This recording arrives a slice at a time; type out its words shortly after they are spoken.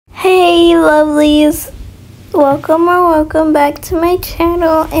lovelies, welcome back to my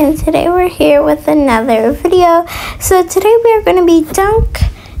channel, and today we're here with another video. So today we're going to be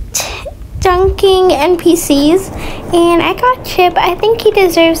dunking NPCs, and I got Chip. I think he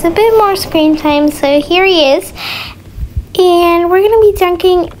deserves a bit more screen time, so here he is. And we're going to be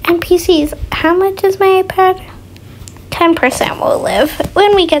dunking NPCs. How much is my iPad? 10% will live.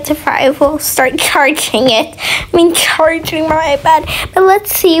 When we get to 5, we'll start charging it. Charging my iPad. But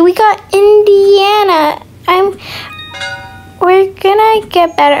let's see. We got Indiana. We're gonna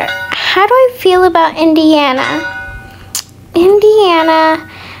get better. How do I feel about Indiana? Indiana,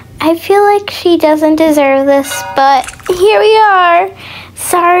 I feel like she doesn't deserve this, but here we are.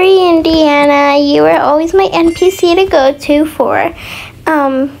 Sorry, Indiana. You were always my NPC to go to for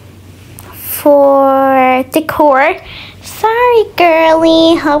decor. Sorry,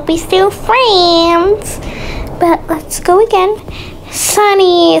 girly. Hope we still friends. But let's go again.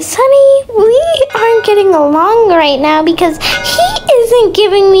 Sunny, we aren't getting along right now because he isn't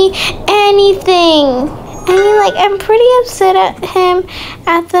giving me anything. I'm pretty upset at him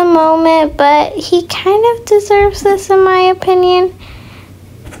at the moment, but he kind of deserves this in my opinion.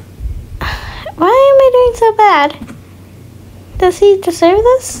 Why am I doing so bad? Does he deserve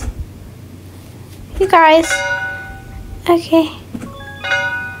this? You guys. Okay.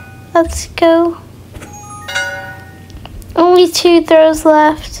 Let's go. Only 2 throws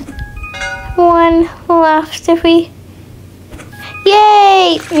left. 1 left if we...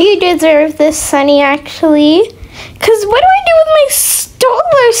 Yay! You deserve this, Sunny, actually. Because what do I do with my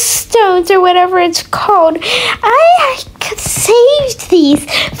solar stones or whatever it's called? I could save these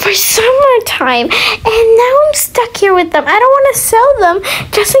for summertime, and now I'm stuck here with them. I don't want to sell them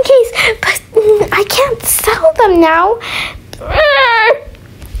just in case, but I can't sell them now.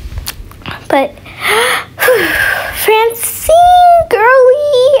 But Francine,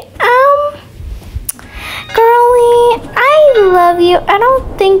 girly, I love you. I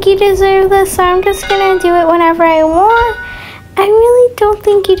don't think you deserve this, so I'm just gonna do it whenever I want. I really don't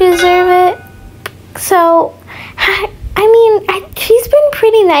think you deserve it. So, she's been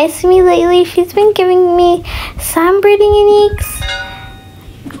pretty nice to me lately. She's been giving me some breeding uniques,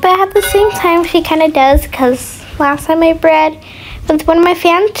 but at the same time, she kind of does, because last time I bred with one of my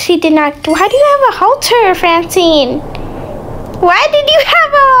fans, she did not. Why do you have a halter, Francine? Why did you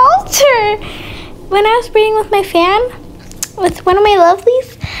have a halter? When I was breeding with my fan, with one of my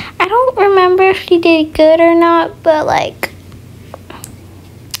lovelies, I don't remember if she did good or not, but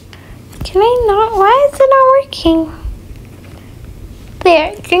can I not? Why is it not working?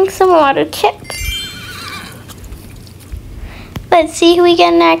 There, drink some water, Chip. Let's see who we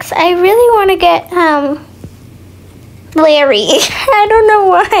get next. I really want to get, Larry. I don't know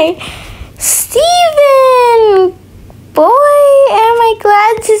why. Steven! Boy, am I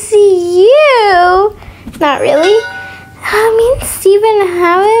glad to see you. Not really. Me and Steven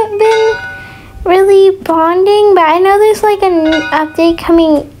haven't been really bonding, but I know there's an update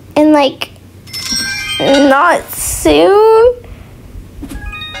coming in not soon.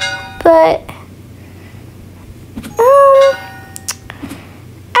 But I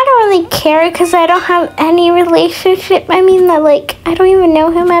don't really care because I don't have any relationship. I don't even know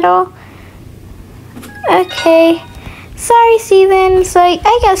him at all. Okay. Sorry, Steven. So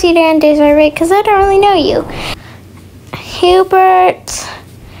I guess you didn't deserve it because I don't really know you. Hubert.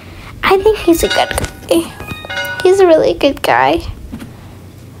 I think he's a good guy. He's a really good guy.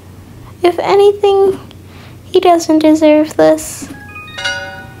 If anything, he doesn't deserve this.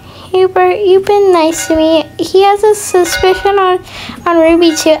 Hubert, you've been nice to me. He has a suspicion on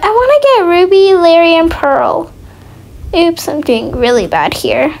Ruby too. I want to get Ruby, Larry, and Pearl. Oops, I'm doing really bad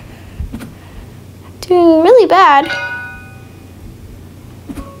here. Doing really bad.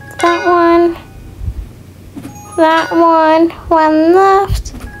 That one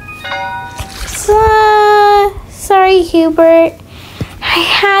left. Sorry, Hubert. I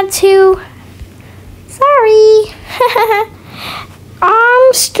had to. Sorry.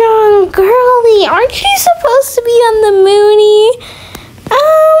 Armstrong, girly, aren't you supposed to be on the Mooney?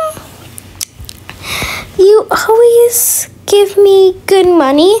 You always give me good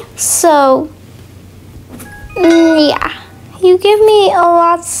money, so yeah. You give me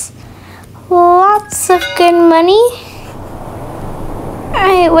lots of good money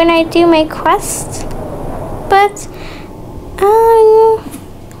when I do my quest, but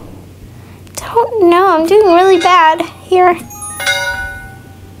don't know. I'm doing really bad here.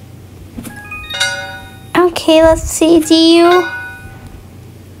 Okay, let's see. Do you?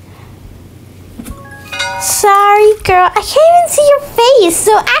 Sorry, girl. I can't even see your face.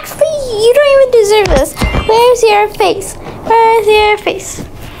 So actually, you don't even deserve this. Where's your face? Where's your face?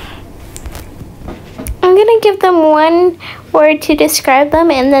 gonna give them one word to describe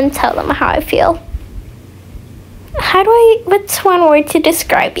them and then tell them how I feel. What's one word to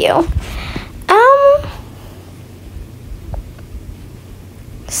describe you?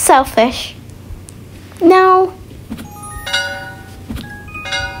 Selfish. No.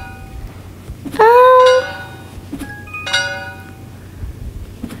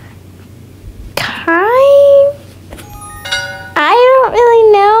 Kind. I don't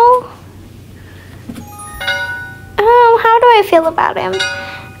really know. How do I feel about him?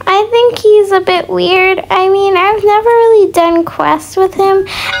 I think he's a bit weird. I mean, I've never really done quests with him.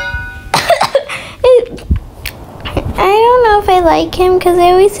 I don't know if I like him because it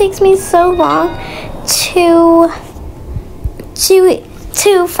always takes me so long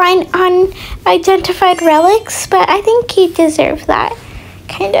to find unidentified relics, but I think he deserves that,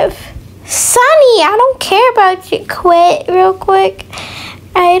 kind of. Sunny, I don't care about you. Quit real quick.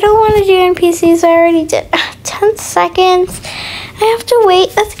 I don't want to do NPCs. I already did. 10 seconds. I have to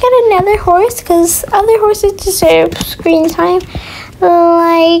wait. Let's get another horse because other horses deserve screen time.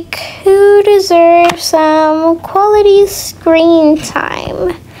 Like, who deserves some quality screen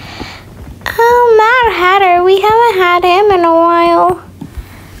time? Mad Hatter. We haven't had him in a while.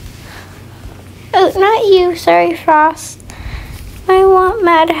 Oh, not you. Sorry, Frost. I want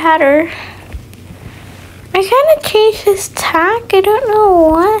Mad Hatter. I kind of changed his tack. I don't know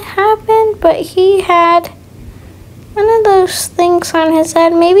what happened, but he had one of those things on his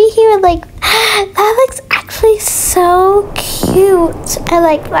head. Maybe he would like... That looks actually so cute. I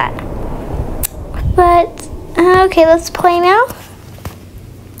like that. But, okay, let's play now.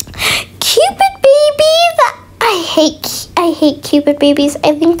 Cupid babies! I hate Cupid babies.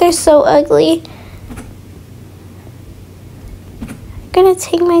 I think they're so ugly. I'm gonna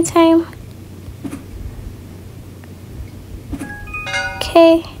take my time.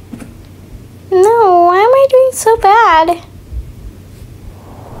 Okay. No, why am I doing so bad?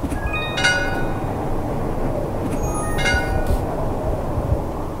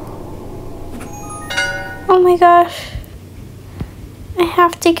 Oh my gosh. I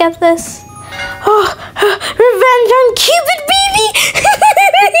have to get this. Oh, revenge on Cupid baby!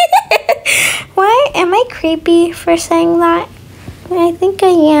 Why am I creepy for saying that? I think I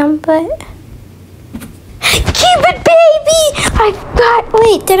am, but... Cupid baby!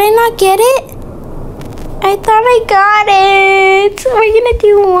 Wait, did I not get it? I thought I got it. We're gonna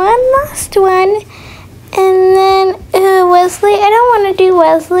do one last one. And then Wesley. I don't want to do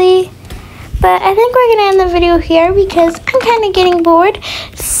Wesley. But I think we're gonna end the video here because I'm kind of getting bored.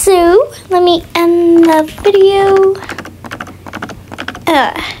 So, let me end the video.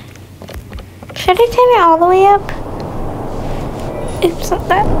 Should I turn it all the way up? Oops, not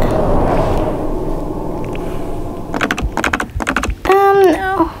that.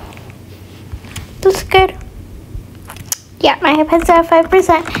 No. That's good. Yeah, my iPad's at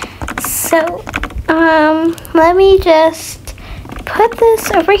 5%. So, let me just put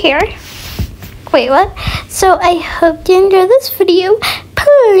this over here. Wait, what? So, I hope you enjoyed this video.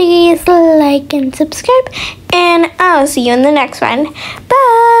 Please like and subscribe. And I'll see you in the next one.